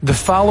The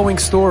following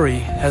story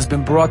has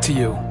been brought to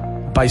you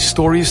by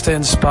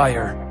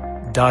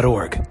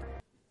StoriesToInspire.org.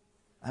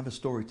 I have a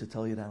story to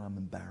tell you that I'm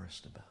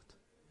embarrassed about.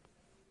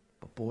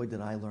 But boy, did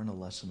I learn a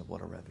lesson of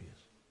what a Rebbe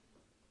is.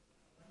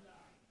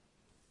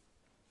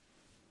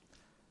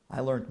 I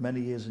learned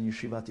many years in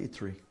Yeshivat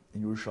Itri,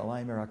 in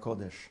Yerushalayim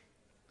HaKodesh.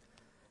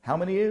 How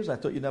many years? I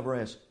thought you'd never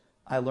ask.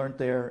 I learned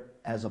there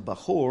as a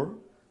Bachur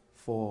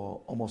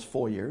for almost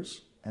 4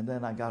 years. And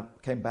then I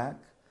came back,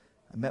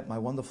 I met my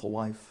wonderful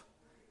wife,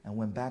 and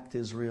went back to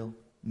Israel,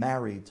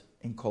 married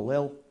in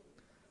Kolel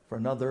for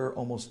another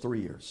almost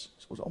 3 years.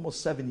 So it was almost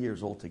 7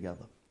 years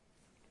altogether.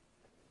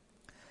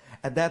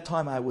 At that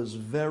time, I was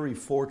very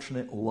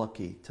fortunate and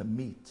lucky to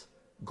meet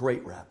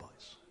great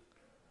rabbis.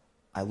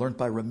 I learned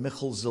by Reb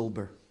Michal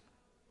Zilber,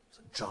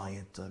 a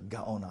giant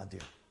Gaon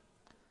Adir.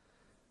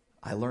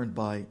 I learned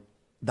by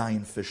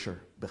Dayan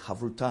Fisher,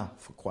 Bechavruta,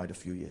 for quite a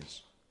few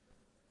years.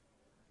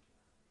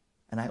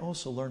 And I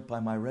also learned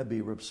by my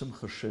Rebbe, Reb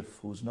Simcha Schiff,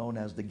 who's known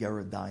as the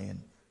Ger Dayan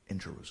in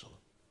Jerusalem.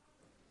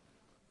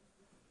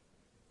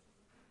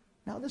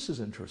 Now this is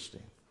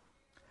interesting.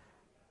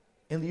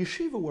 In the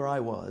yeshiva where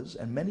I was,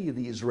 and many of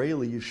the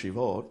Israeli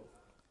yeshivot,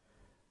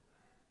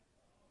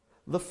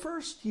 the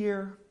first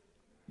year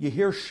you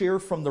hear shir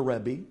from the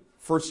Rebbe,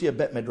 first year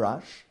Bet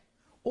Midrash,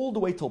 all the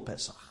way till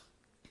Pesach.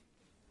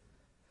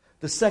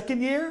 The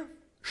second year,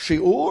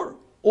 shiur,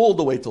 all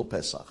the way till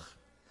Pesach.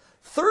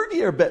 Third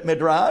year Bet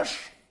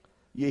Midrash,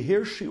 you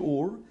hear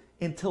shiur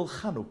until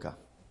Chanukah.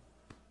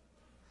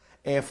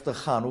 After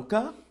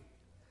Chanukah,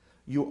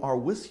 you are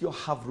with your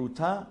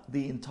Havruta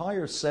the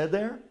entire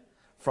Seder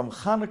from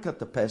Chanukah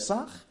to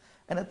Pesach,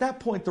 and at that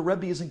point the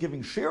Rebbe isn't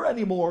giving shir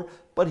anymore,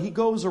 but he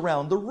goes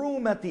around the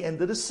room at the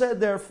end of the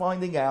Seder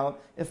finding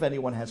out if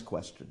anyone has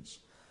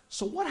questions.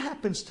 So what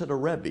happens to the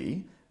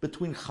Rebbe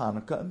between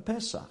Chanukah and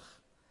Pesach?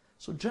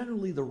 So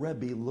generally the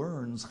Rebbe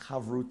learns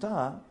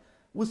Havruta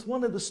with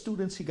one of the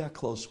students he got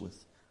close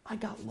with. I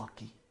got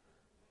lucky.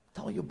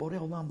 Tell you, Borei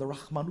Olam, the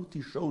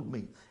Rachmanuti showed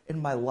me in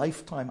my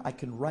lifetime I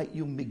can write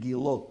you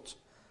Megillot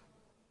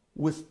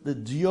with the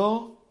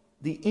dio,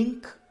 the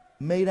ink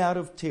made out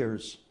of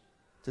tears,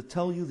 to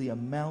tell you the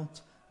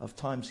amount of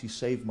times he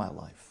saved my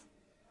life.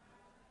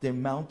 The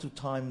amount of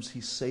times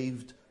he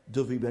saved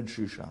Dovi ben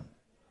Shushan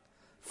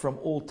from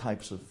all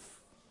types of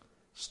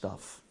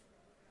stuff.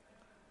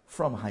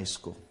 From high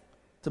school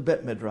to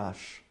Bet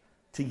Midrash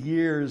to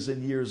years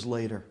and years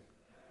later.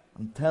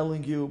 I'm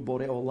telling you,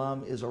 Borei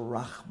Olam is a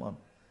Rachman.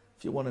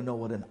 If you want to know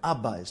what an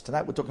Abba is,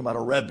 tonight we're talking about a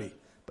Rebbe,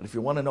 but if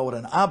you want to know what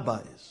an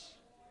Abba is,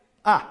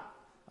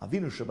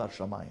 Avinu Shabbat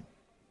Shamayim.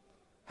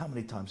 How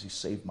many times he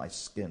saved my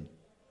skin,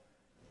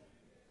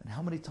 and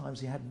how many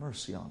times he had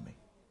mercy on me.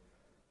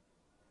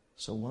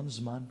 So one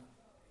Zman,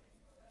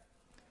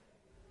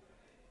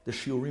 the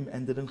Shiurim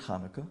ended in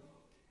Chanukah.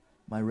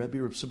 My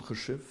Rebbe, Reb Simcha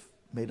Schiff,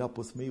 made up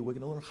with me. We're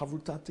going to learn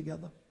Havruta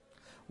together.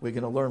 We're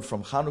going to learn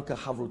from Chanukah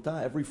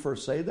Havruta every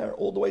first Seder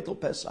all the way till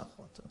Pesach.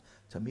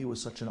 To me, it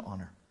was such an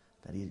honor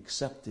that he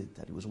accepted,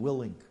 that he was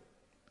willing.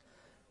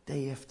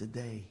 Day after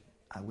day,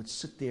 I would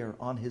sit there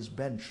on his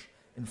bench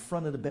in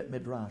front of the Bet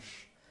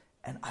Midrash,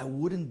 and I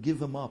wouldn't give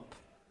him up.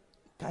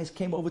 Guys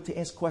came over to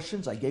ask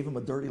questions, I gave him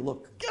a dirty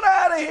look. Get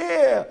out of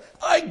here!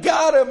 I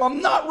got him,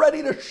 I'm not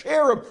ready to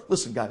share him.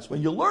 Listen guys,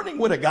 when you're learning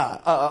with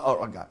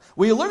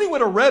when you're learning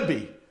with a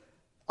Rebbe,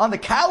 on the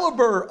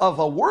caliber of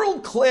a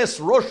world-class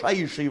Rosh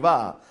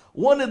HaYeshiva,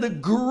 one of the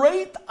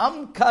great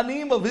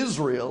Amkanim of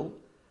Israel,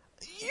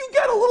 you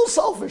get a little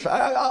selfish.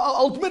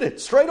 I'll admit it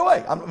straight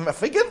away.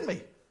 Forgive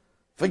me.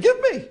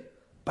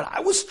 But I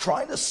was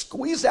trying to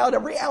squeeze out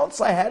every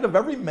ounce I had of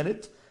every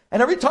minute.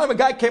 And every time a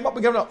guy came up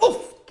and gave him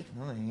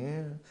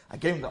I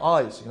gave him the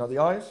eyes. You know the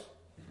eyes?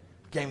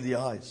 Gave him the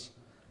eyes.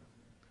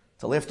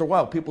 Till after a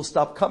while, people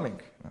stopped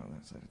coming.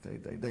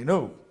 They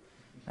knew.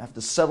 I have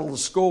to settle the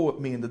score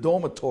with me in the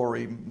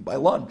dormitory by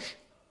lunch.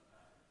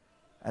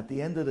 At the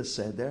end of the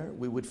Seder,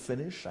 we would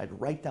finish. I'd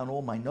write down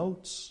all my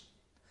notes.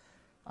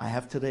 I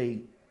have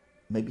today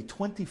maybe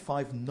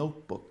 25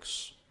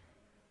 notebooks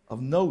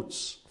of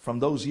notes from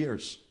those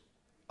years,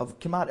 of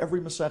Kimat every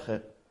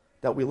Masechet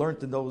that we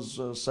learned in those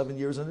 7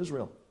 years in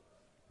Israel.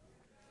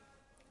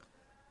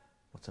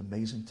 What's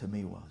amazing to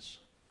me was,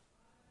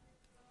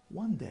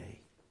 one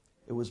day,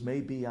 it was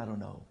maybe, a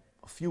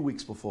few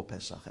weeks before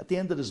Pesach, at the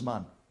end of the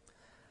Zman,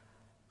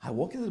 I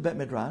walk into the Bet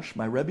Midrash,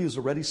 my Rebbe is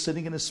already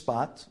sitting in his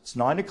spot, it's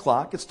 9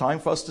 o'clock, it's time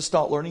for us to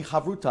start learning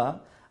Havruta,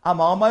 I'm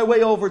on my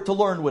way over to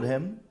learn with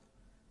him,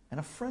 and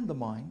a friend of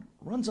mine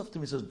runs up to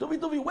me and says,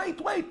 Dovi,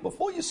 wait,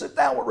 before you sit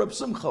down with Reb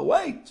Simcha,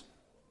 wait.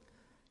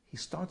 He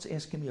starts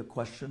asking me a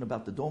question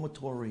about the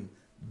dormitory,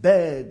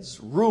 beds,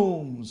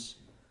 rooms,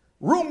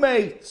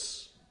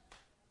 roommates.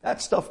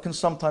 That stuff can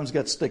sometimes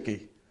get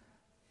sticky.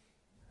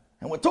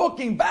 And we're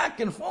talking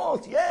back and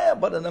forth,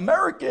 but an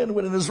American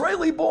with an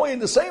Israeli boy in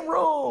the same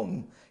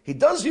room. He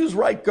does use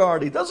right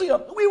guard.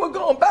 We were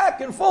going back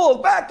and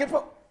forth.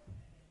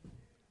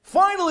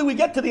 Finally, we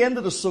get to the end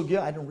of the sugya.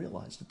 I didn't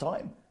realize the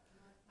time.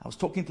 I was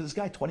talking to this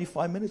guy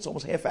 25 minutes,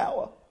 almost half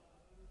hour.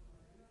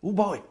 Oh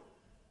boy.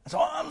 I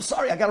said, I'm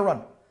sorry, I got to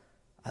run.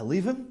 I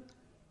leave him.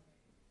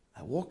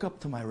 I walk up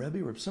to my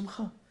Rebbe, Reb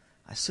Simcha.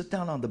 I sit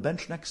down on the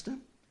bench next to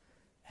him,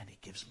 and he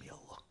gives me a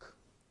look.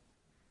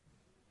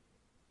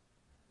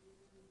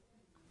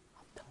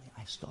 I'm telling you,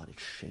 I started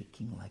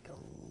shaking like a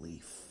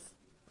leaf.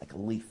 Like a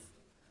leaf.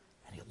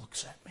 And he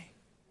looks at me.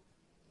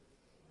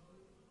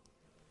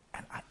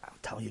 And I'm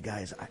telling you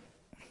guys,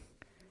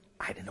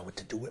 I didn't know what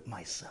to do with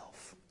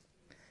myself.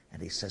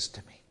 And he says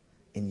to me,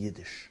 in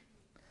Yiddish,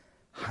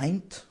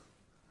 Heint,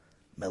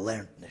 me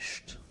lernt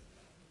nicht.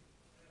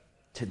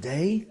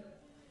 Today,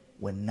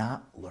 we're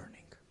not learning.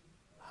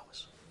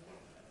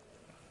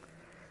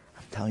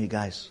 I'm telling you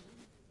guys,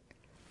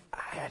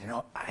 I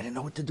didn't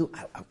know what to do.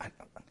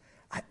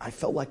 I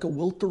felt like a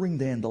wiltering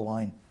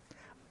dandelion.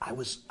 I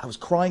was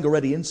crying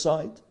already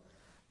inside.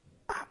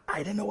 I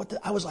didn't know what to.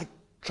 I was like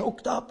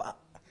choked up.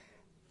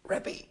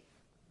 Rebbe,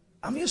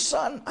 I'm your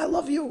son. I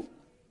love you.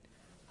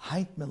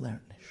 Heint me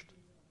lernt nicht.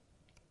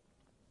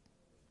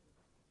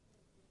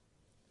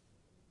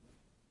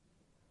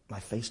 My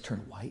face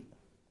turned white.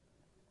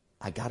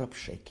 I got up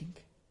shaking.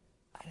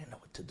 I didn't know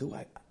what to do.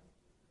 I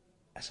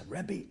said,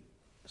 Rebbe,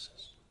 this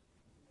is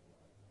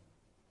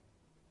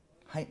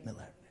Heint me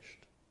lernt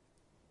nicht.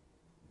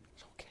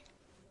 It's okay.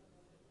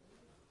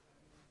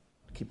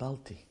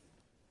 Kibalti.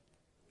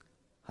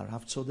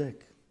 Harav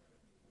tzodek.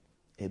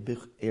 Bit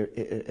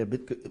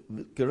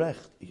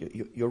gerecht.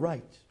 You're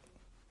right.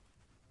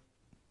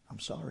 I'm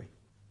sorry.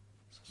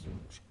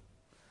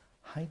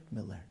 Heint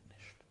me lernt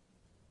nicht.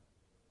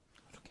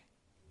 Okay.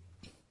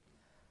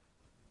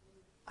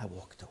 I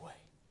walked away.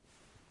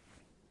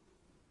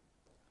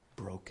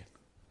 Broken.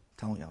 I'm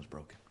telling you I was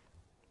broken.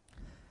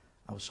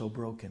 I was so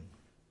broken,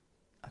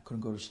 I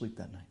couldn't go to sleep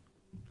that night.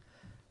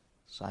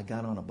 So I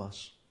got on a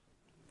bus,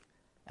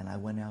 and I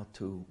went out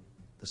to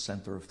the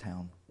center of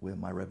town where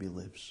my Rebbe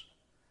lives,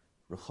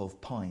 Rehov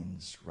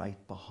Pines, right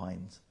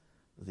behind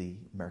the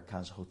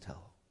Merkaz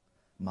Hotel,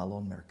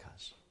 Malon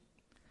Merkaz.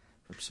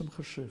 Reb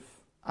Simcha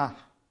Schiff. I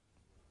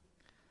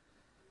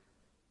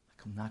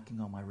come knocking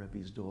on my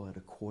Rebbe's door at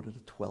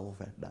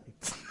 11:45 at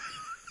night.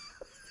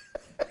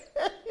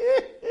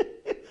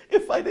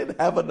 If I didn't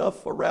have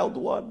enough for round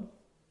one,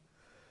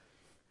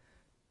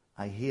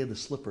 I hear the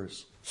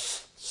slippers.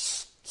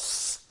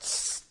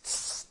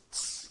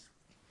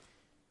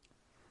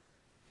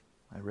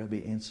 My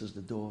Rebbe answers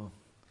the door.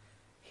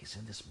 He's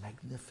in this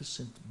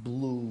magnificent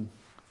blue,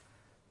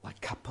 like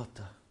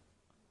kapota,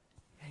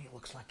 and he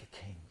looks like a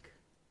king.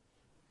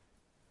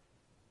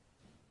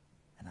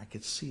 And I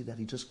could see that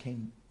he just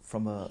came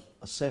from a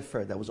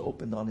sefer that was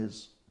opened on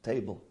his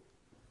table.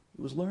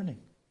 He was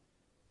learning.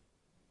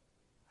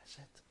 I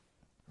said,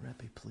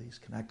 Rebbe, please,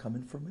 can I come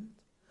in for a minute?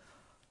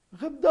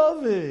 Reb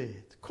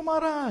David, come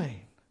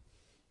rein.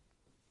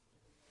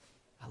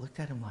 I looked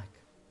at him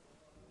like,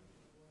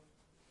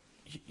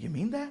 you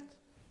mean that?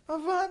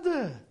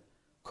 Avada,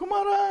 come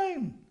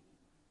rein.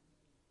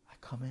 I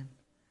come in,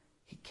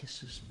 he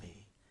kisses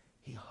me,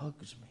 he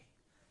hugs me.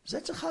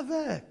 Zet zich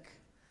weg.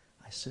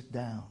 I sit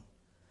down.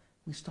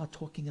 We start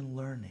talking and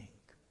learning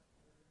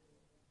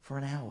for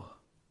an hour.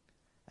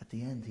 At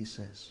the end, he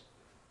says,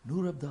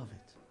 Nu Reb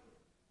David,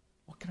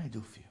 what can I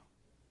do for you?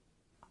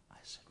 I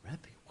said,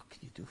 Rebbe, what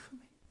can you do for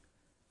me?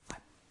 I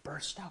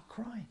burst out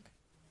crying.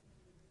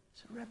 I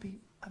said, Rebbe,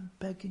 I'm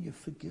begging you,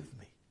 forgive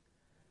me.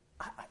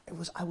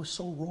 I was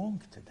so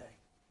wrong today.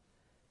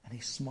 And he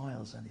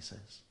smiles and he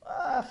says,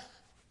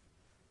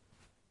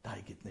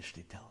 Daigit nicht,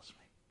 he tells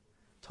me.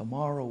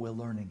 Tomorrow we're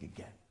learning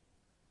again.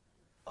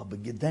 Aber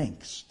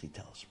gedenkst, he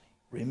tells me.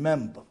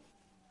 Remember,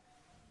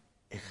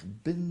 ich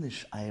bin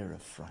nicht eure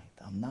Freund.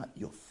 I'm not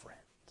your friend.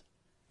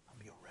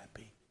 I'm your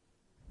Rebbe,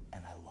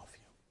 and I love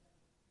you.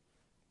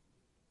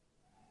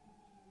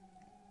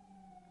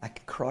 I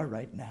could cry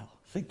right now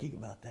thinking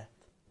about that.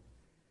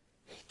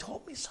 He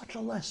taught me such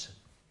a lesson.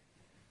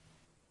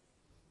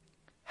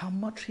 How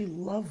much he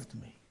loved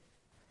me.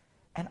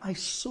 And I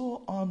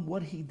saw on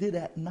what he did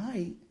at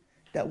night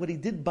that what he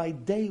did by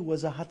day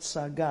was a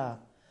hatzaga,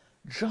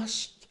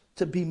 just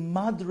to be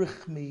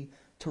madrich me,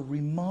 to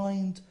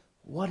remind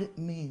what it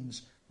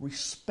means,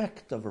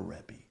 respect of a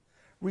Rebbe,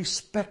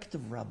 respect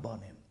of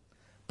Rabbanim,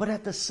 but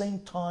at the same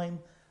time,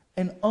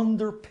 an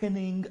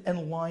underpinning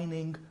and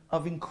lining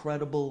of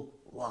incredible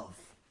love.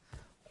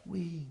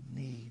 We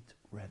need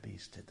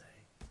Rebbes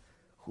today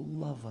who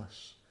love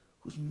us,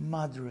 who's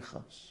madrich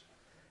us.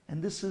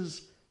 And this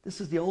is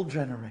the old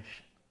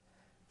generation.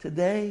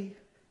 Today,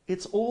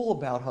 it's all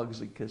about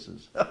hugs and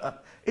kisses.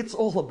 It's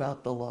all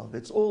about the love.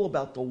 It's all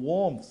about the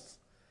warmth.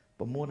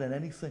 But more than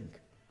anything,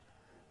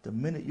 the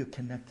minute you're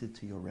connected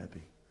to your Rebbe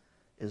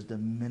is the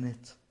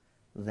minute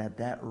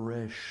that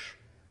Resh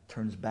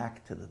turns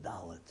back to the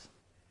Dalet.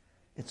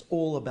 It's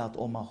all about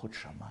Ol Malchut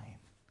Shamayim.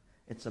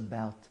 It's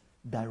about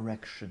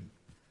direction.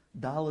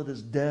 Dalet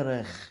is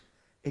derech.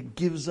 It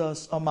gives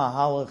us a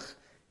mahalach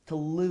to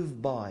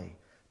live by,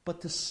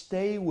 but to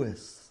stay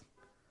with.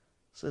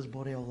 Says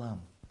Borei Olam,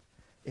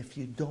 if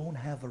you don't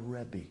have a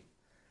Rebbe,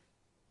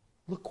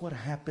 look what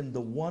happened the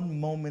one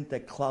moment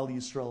that Klal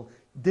Yisrael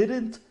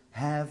didn't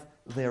have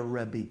their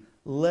Rebbe.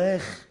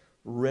 Lech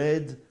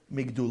red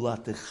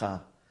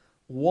migdulatecha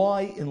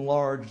Why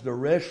enlarge the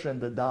Resh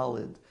and the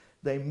Dalid?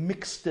 They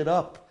mixed it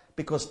up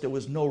because there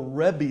was no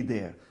Rebbe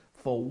there.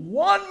 For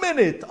 1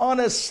 minute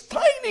on a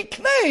tiny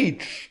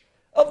knetch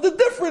of the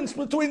difference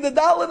between the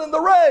Dalid and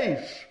the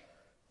Resh,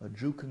 a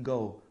Jew can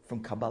go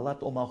from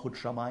Kabbalat O Malchut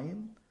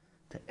Shamayim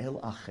to El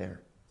Acher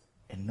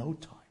in no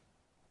time.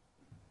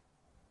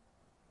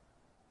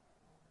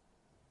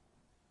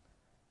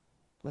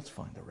 Let's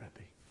find a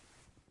Rebbe.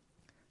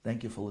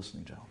 Thank you for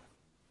listening, gentlemen.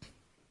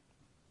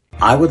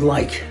 I would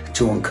like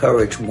to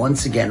encourage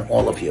once again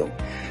all of you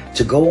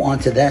to go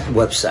onto that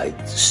website,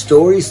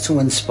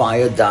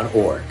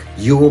 stories2inspire.org.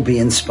 You will be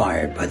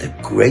inspired by the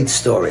great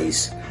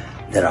stories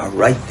that are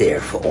right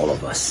there for all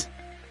of us.